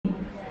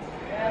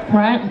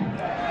right?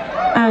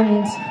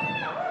 And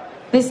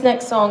this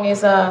next song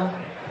is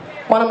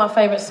one of my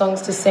favorite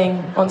songs to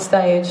sing on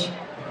stage.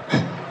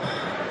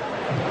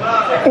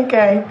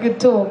 Okay, good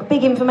talk.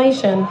 Big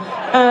information.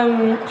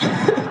 And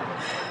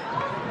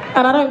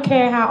I don't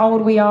care how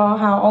old we are,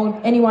 how old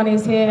anyone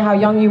is here, how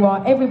young you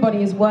are,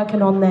 everybody is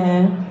working on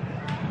their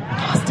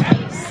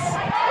masterpiece.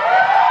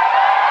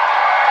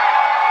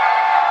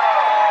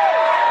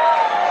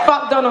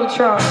 Fuck Donald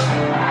Trump.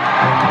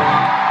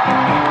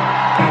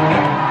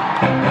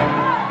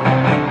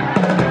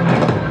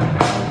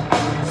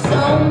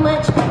 So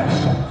much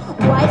pressure,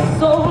 why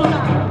so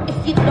long?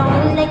 If you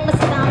don't make my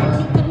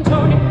sound, you can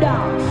turn it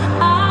down.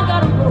 I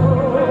gotta go,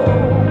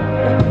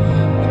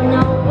 and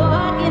I'm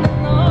walking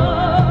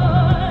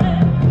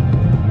alone.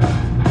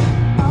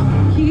 Up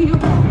here,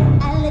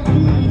 I look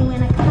good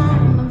when I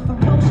climb. I'm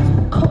ferocious,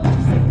 but cold,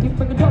 safety,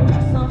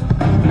 braggadocious.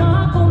 I'm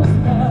not gonna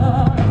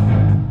stop.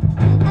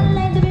 I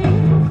like the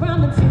view from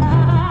the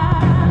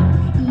top.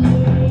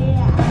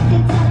 Yeah,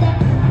 it's all that.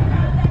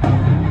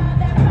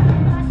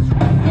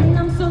 And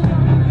I'm so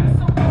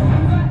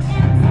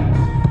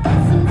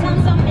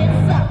sometimes I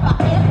mess up, I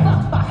F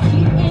up, I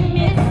hit and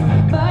miss,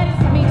 but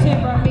it's me too,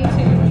 bro, me too.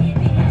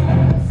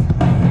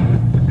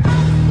 I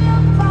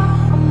still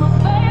fall on my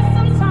face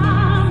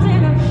sometimes,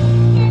 and I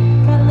get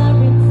color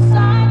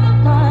inside the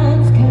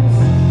lines, 'cause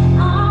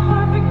I'm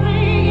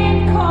perfectly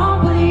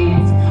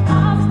incomplete.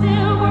 I'm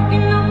still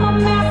working on my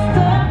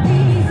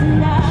masterpiece,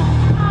 and I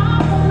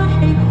wanna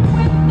hate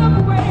with the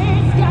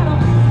grace, got a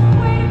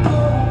way to go,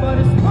 but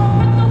it's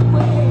going the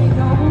way it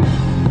goes.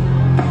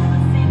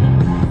 See the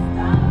best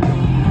of me,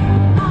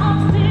 I'm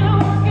still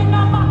working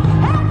on my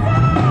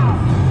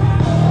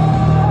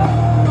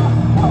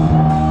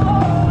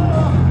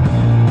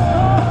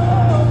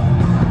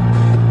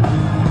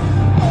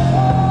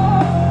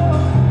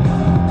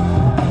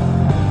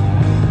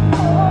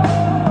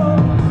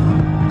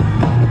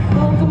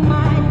those who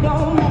mind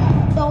don't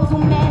matter, those who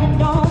matter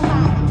don't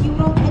mind. If you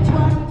don't catch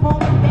what I'm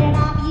throwing, then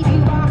I'll leave you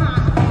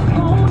behind.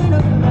 Gone in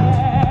a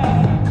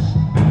flash,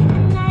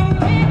 and I ain't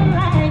living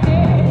like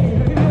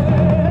this.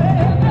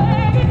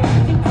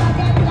 It's like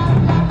that love,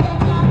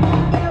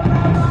 get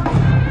around.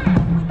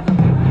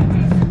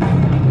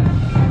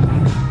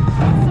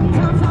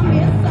 Sometimes I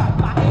mess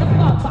up, I F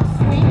up, I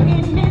swing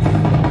and miss,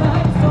 but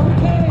it's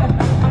okay, I'm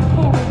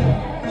cool with it.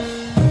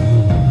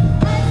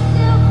 I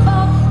still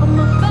fall on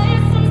my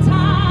face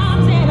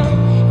sometimes, and I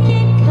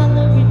get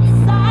color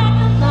inside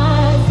the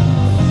lines.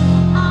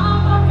 I'm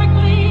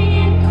perfectly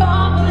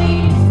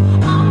incomplete.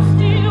 I'm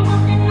still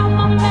working on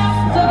my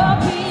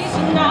masterpiece,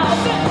 and I've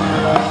been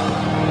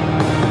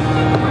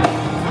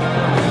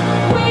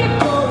way to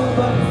go,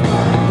 but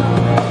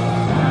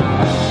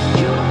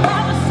you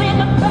haven't seen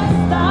the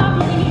best of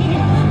me.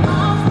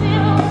 I'm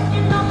still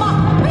working on my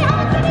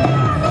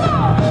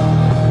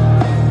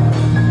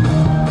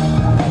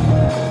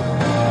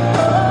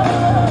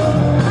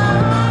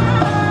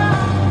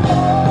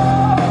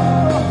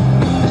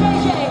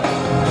JJ,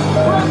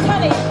 we're on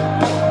telly.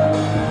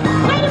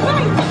 Play the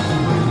bass.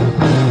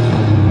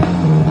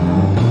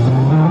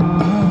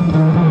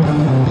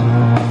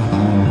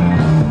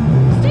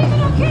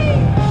 Stephen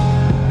O'Keefe.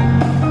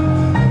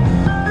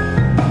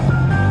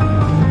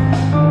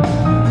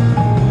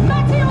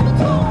 Matty on the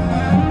tour.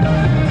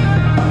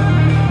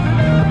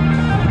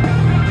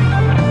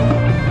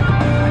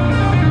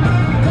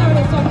 There it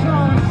is on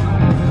drums.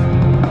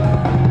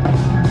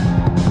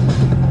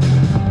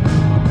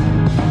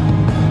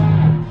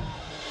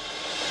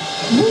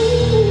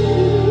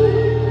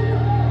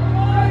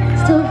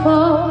 Still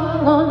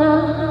fall on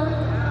our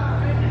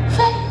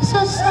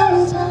faces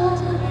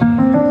sometimes,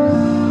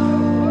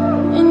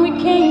 and we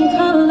can't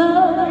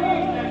color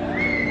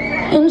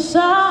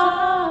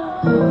inside.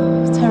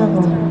 It's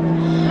terrible.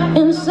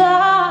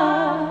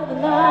 Inside the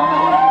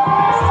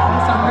lies.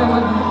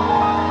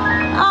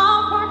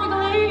 I'm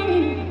perfectly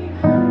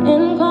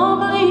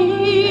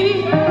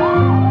incomplete.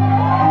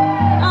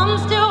 I'm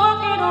still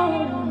working on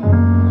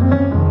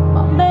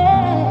my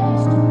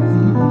best.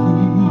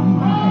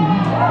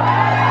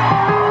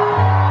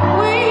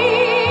 We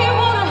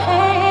wanna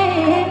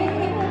hang,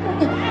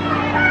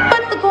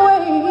 but the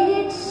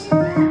grace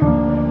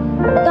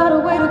got a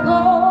way to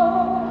go,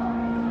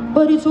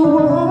 but it's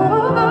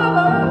worth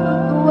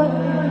the wait.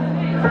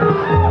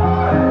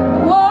 The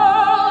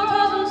world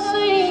hasn't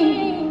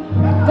seen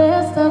the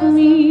best of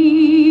me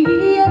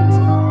yet.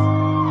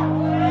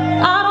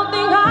 I don't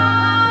think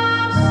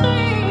I've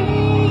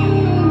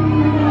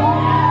seen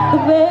the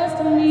best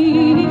of me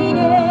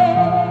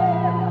yet.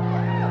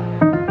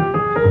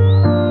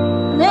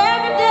 And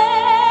every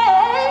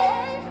day,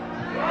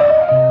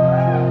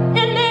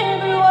 in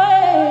every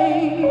way,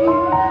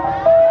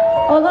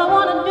 all I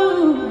wanna do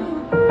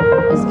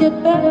is get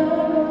better.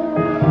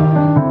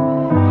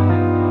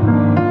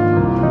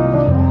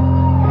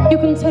 You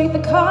can take the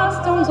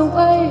costumes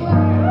away,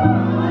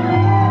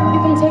 you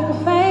can take the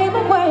fame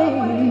away.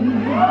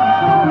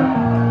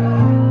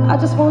 I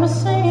just wanna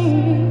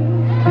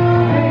sing,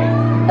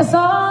 that's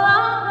all I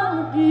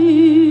wanna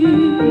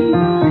do.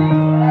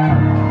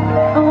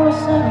 I wanna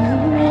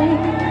sing.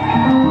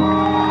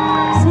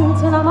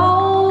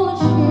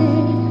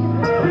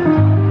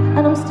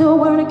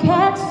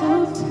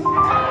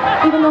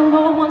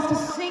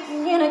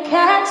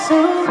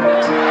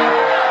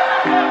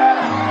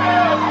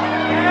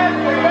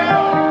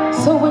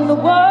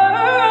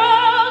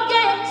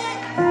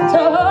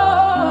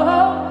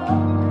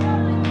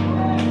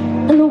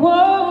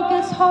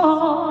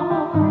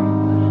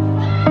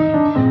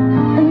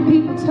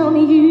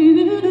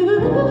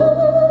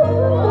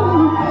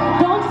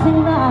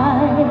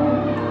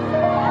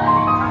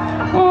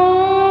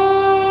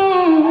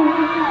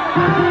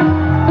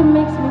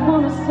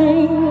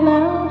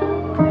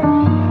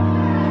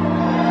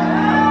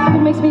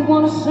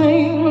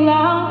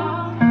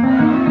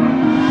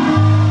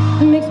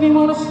 me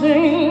wanna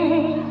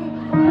sing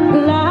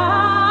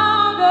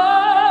louder,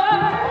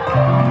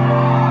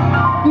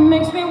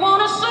 makes me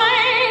wanna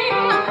sing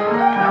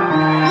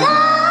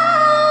louder.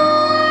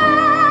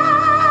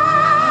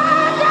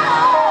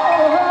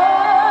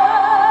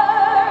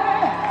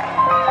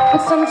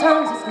 But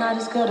sometimes it's not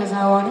as good as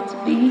I want it to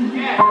be.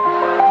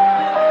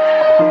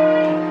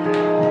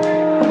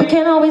 But we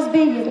can't always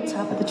be at the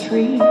top of the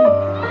tree.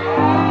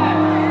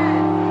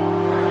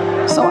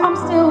 So I'm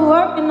still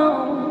working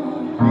on,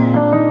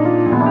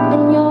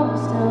 and you're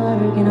still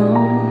working on,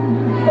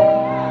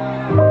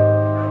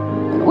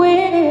 and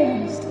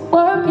we're still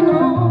working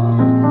on.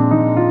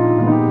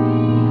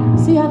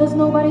 See how there's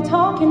nobody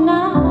talking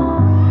now?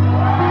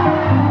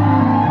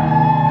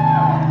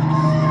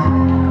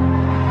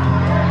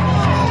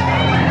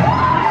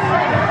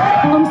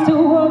 I'm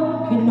still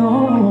working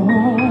on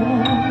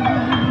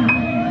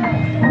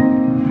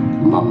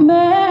my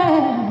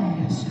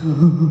mess.